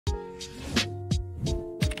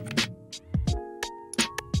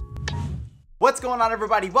What's going on,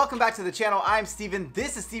 everybody? Welcome back to the channel. I'm Steven.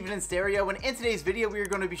 This is Steven in Stereo, and in today's video we are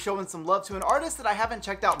going to be showing some love to an artist that I haven't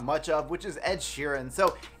checked out much of, which is Ed Sheeran.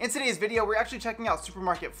 So in today's video we're actually checking out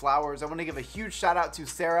Supermarket Flowers. I want to give a huge shout out to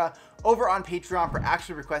Sarah over on Patreon for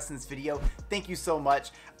actually requesting this video. Thank you so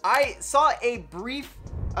much. I saw a brief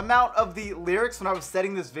amount of the lyrics when I was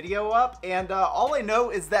setting this video up, and all I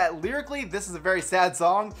know is that lyrically this is a very sad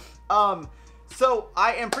song. So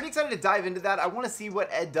I am pretty excited to dive into that. I want to see what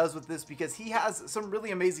Ed does with this because he has some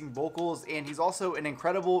really amazing vocals and he's also an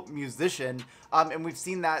incredible musician. And we've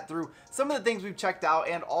seen that through some of the things we've checked out.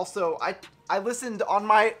 And also I listened on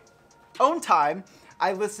my own time.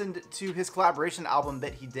 I listened to his collaboration album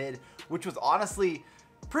that he did, which was honestly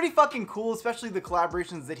pretty fucking cool, especially the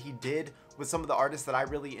collaborations that he did with some of the artists that I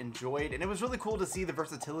really enjoyed, and it was really cool to see the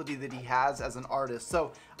versatility that he has as an artist.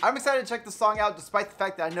 So I'm excited to check the song out, despite the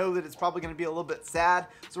fact that I know that it's probably going to be a little bit sad.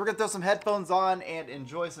 So we're going to throw some headphones on and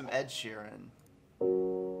enjoy some Ed Sheeran.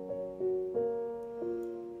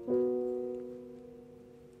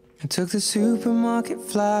 I took the supermarket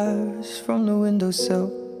flowers from the windowsill.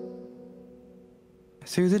 I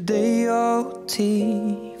threw the day old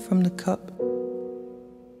tea from the cup.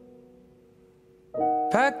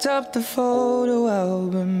 Packed up the photo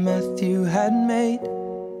album Matthew had made,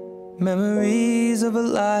 memories of a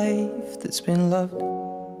life that's been loved.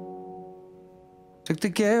 Took the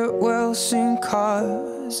get well soon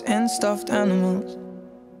cars and stuffed animals,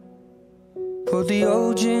 poured the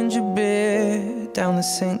old ginger beer down the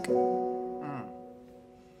sink.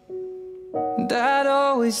 Dad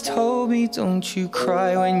always told me, don't you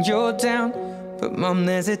cry when you're down, but Mum,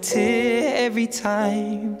 there's a tear every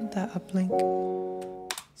time that I blink.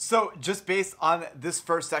 So just based on this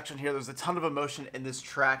first section here, there's a ton of emotion in this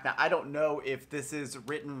track. Now, I don't know if this is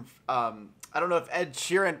written, I don't know if Ed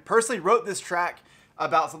Sheeran personally wrote this track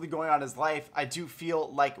about something going on in his life. I do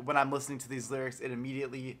feel like when I'm listening to these lyrics, it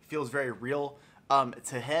immediately feels very real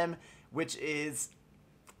to him, which is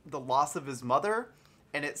the loss of his mother.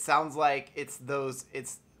 And it sounds like it's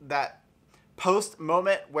that post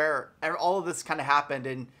moment where all of this kind of happened,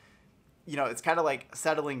 and you know, it's kind of like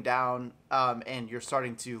settling down, and you're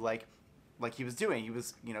starting to like he was doing. He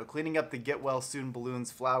was, you know, cleaning up the get well soon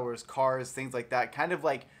balloons, flowers, cars, things like that, kind of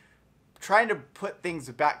like trying to put things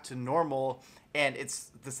back to normal. And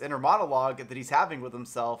it's this inner monologue that he's having with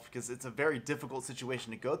himself because it's a very difficult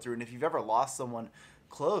situation to go through. And if you've ever lost someone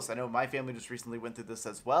close, I know my family just recently went through this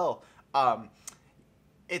as well.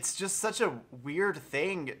 It's just such a weird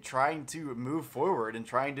thing trying to move forward and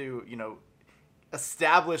trying to, you know,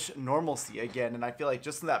 establish normalcy again. And I feel like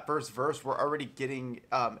just in that first verse we're already getting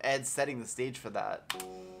Ed setting the stage for that.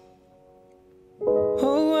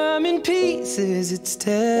 Oh, I'm in pieces, it's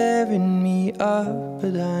tearing me up,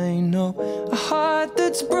 but I know a heart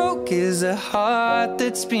that's broke is a heart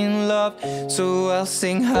that's been loved. So I'll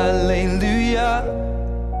sing hallelujah.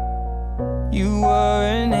 You were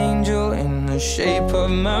an angel in the shape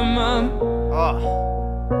of my mom.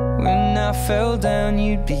 When I fell down,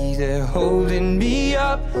 you'd be there holding me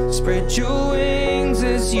up. Spread your wings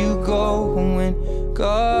as you go. When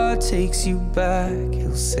God takes you back,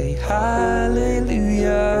 he'll say, hallelujah,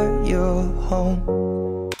 you're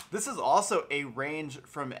home. This is also a range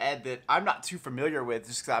from Ed that I'm not too familiar with,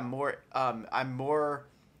 just because I'm more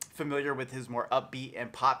familiar with his more upbeat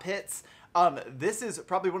and pop hits. This is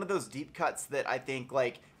probably one of those deep cuts that I think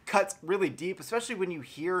cuts really deep, especially when you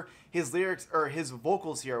hear his lyrics or his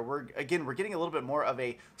vocals here. We're getting a little bit more of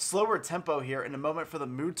a slower tempo here in a moment for the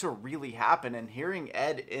mood to really happen. And hearing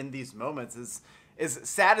Ed in these moments is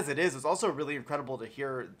sad as it is. It's also really incredible to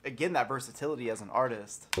hear again that versatility as an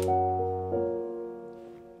artist.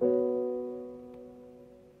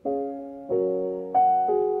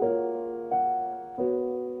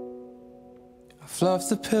 I fluffed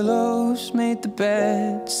the pillows, made the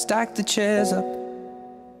bed, stacked the chairs up,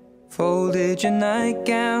 folded your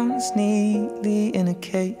nightgowns neatly in a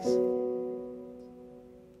case.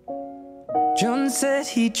 John said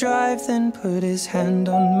he'd drive, then put his hand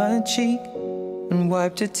on my cheek and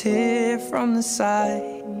wiped a tear from the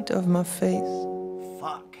side of my face.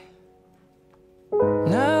 Fuck.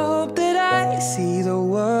 And I hope that I see the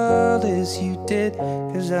world as you did,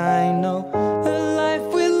 'cause I know a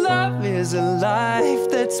life with love is a life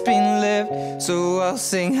that's been lived. So I'll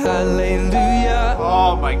sing hallelujah.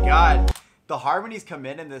 Oh my god. The harmonies come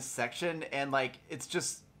in this section and like it's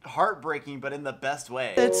just heartbreaking, but in the best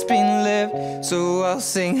way. That's been lived. So I'll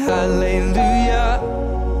sing hallelujah.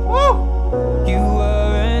 Woo! You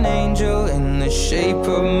were an angel in the shape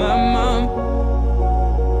of my mom.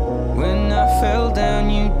 When I fell down,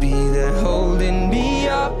 you'd be there holding me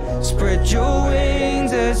up. Spread your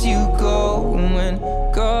wings as you go. When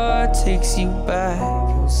God takes you back,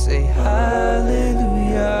 he'll say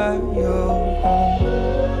hallelujah, you're home.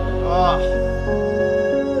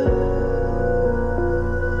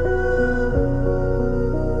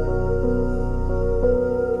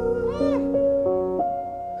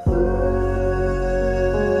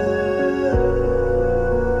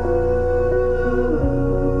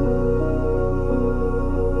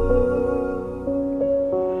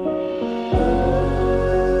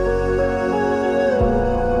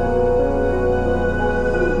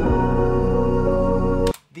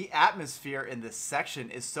 Atmosphere in this section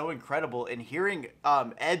is so incredible, and hearing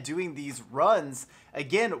Ed doing these runs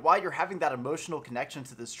again while you're having that emotional connection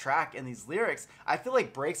to this track and these lyrics, I feel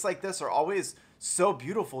like breaks like this are always so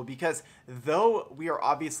beautiful, because though we are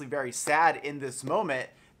obviously very sad in this moment,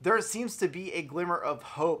 there seems to be a glimmer of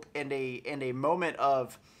hope and a moment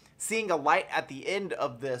of seeing a light at the end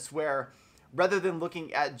of this, where rather than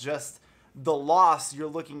looking at just the loss, you're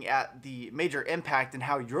looking at the major impact and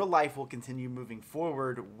how your life will continue moving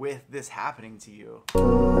forward with this happening to you.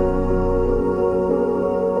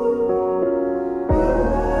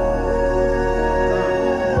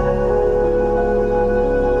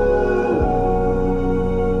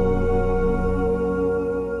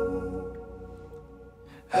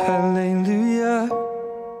 Hallelujah,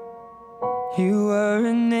 you are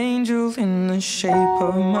an angel in the shape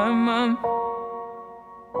of my mom.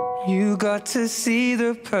 You got to see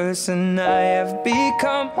the person I have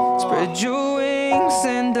become. Spread your wings,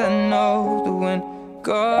 and I know that when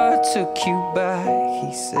God took you back,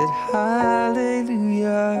 he said,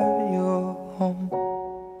 hallelujah, you're home.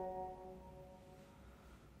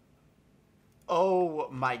 Oh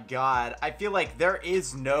my God. I feel like there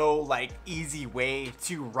is no like easy way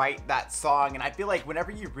to write that song. And I feel like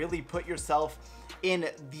whenever you really put yourself in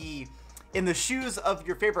the shoes of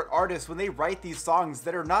your favorite artist, when they write these songs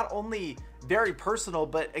that are not only very personal,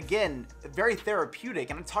 but again, very therapeutic.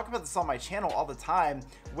 And I talk about this on my channel all the time,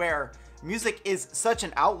 where music is such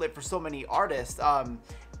an outlet for so many artists.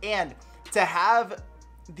 And to have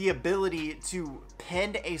the ability to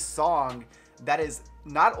pen a song that is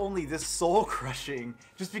not only this soul crushing,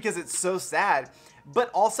 just because it's so sad, but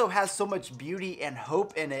also has so much beauty and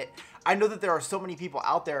hope in it. I know that there are so many people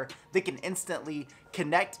out there that can instantly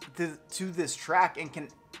connect to this track and can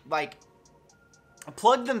like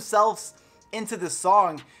plug themselves into this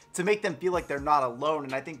song to make them feel like they're not alone.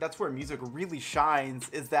 And I think that's where music really shines,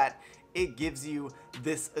 is that it gives you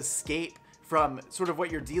this escape from sort of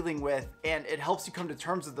what you're dealing with, and it helps you come to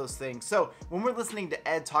terms with those things. So when we're listening to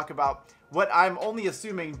Ed talk about what I'm only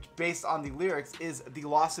assuming based on the lyrics is the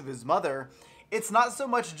loss of his mother, it's not so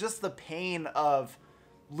much just the pain of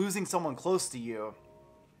losing someone close to you.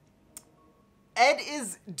 Ed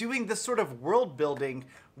is doing this sort of world building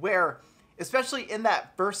where, especially in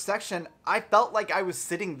that first section, I felt like I was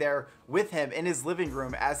sitting there with him in his living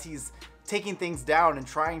room as he's taking things down and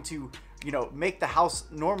trying to, you know, make the house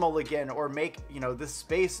normal again, or make, you know, this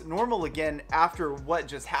space normal again after what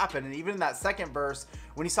just happened. And even in that second verse,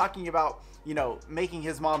 when he's talking about, you know, making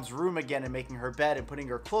his mom's room again and making her bed and putting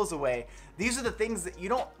her clothes away, these are the things that you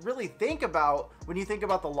don't really think about when you think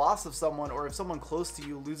about the loss of someone, or if someone close to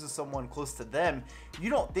you loses someone close to them.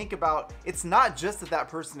 You don't think about, it's not just that that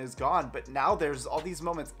person is gone, but now there's all these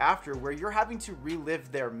moments after where you're having to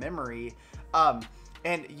relive their memory, and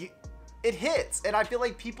it hits. And I feel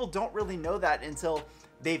like people don't really know that until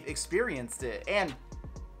they've experienced it. And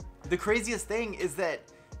the craziest thing is that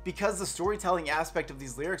because the storytelling aspect of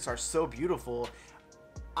these lyrics are so beautiful,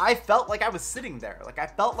 I felt like I was sitting there. Like, I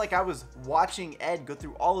felt like I was watching Ed go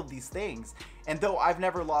through all of these things. And though I've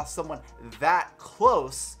never lost someone that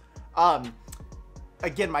close,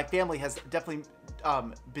 again, my family has definitely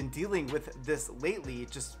been dealing with this lately,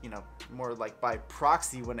 just, you know, more like by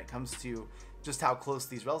proxy when it comes to just how close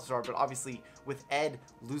these relatives are. But obviously with Ed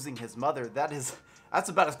losing his mother, that's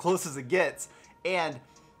about as close as it gets. And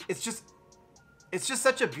it's just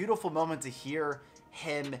such a beautiful moment to hear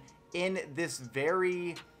him in this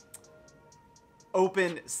very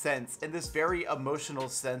open sense, in this very emotional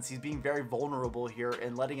sense. He's being very vulnerable here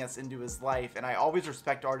and letting us into his life. And I always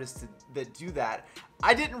respect artists that do that.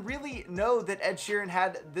 I didn't really know that Ed Sheeran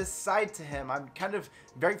had this side to him. I'm kind of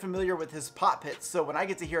very familiar with his pop hits, so when I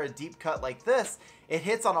get to hear a deep cut like this, it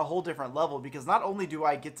hits on a whole different level, because not only do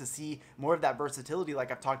I get to see more of that versatility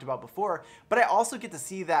like I've talked about before, but I also get to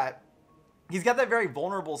see that he's got that very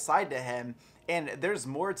vulnerable side to him, and there's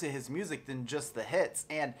more to his music than just the hits.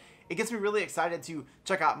 And it gets me really excited to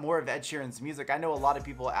check out more of Ed Sheeran's music. I know a lot of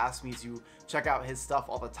people ask me to check out his stuff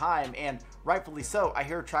all the time, and rightfully so. I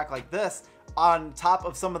hear a track like this, on top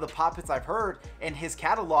of some of the pop hits I've heard, and his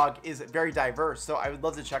catalog is very diverse, so I would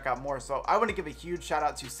love to check out more. So I want to give a huge shout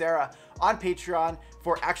out to Sarah on Patreon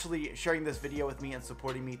for actually sharing this video with me and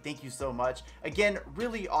supporting me. Thank you so much. Again,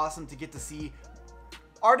 really awesome to get to see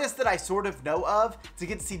artists that I sort of know of, to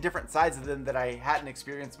get to see different sides of them that I hadn't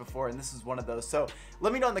experienced before, and this is one of those. So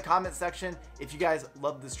let me know in the comment section if you guys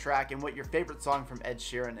love this track and what your favorite song from Ed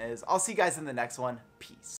Sheeran is. I'll see you guys in the next one. Peace.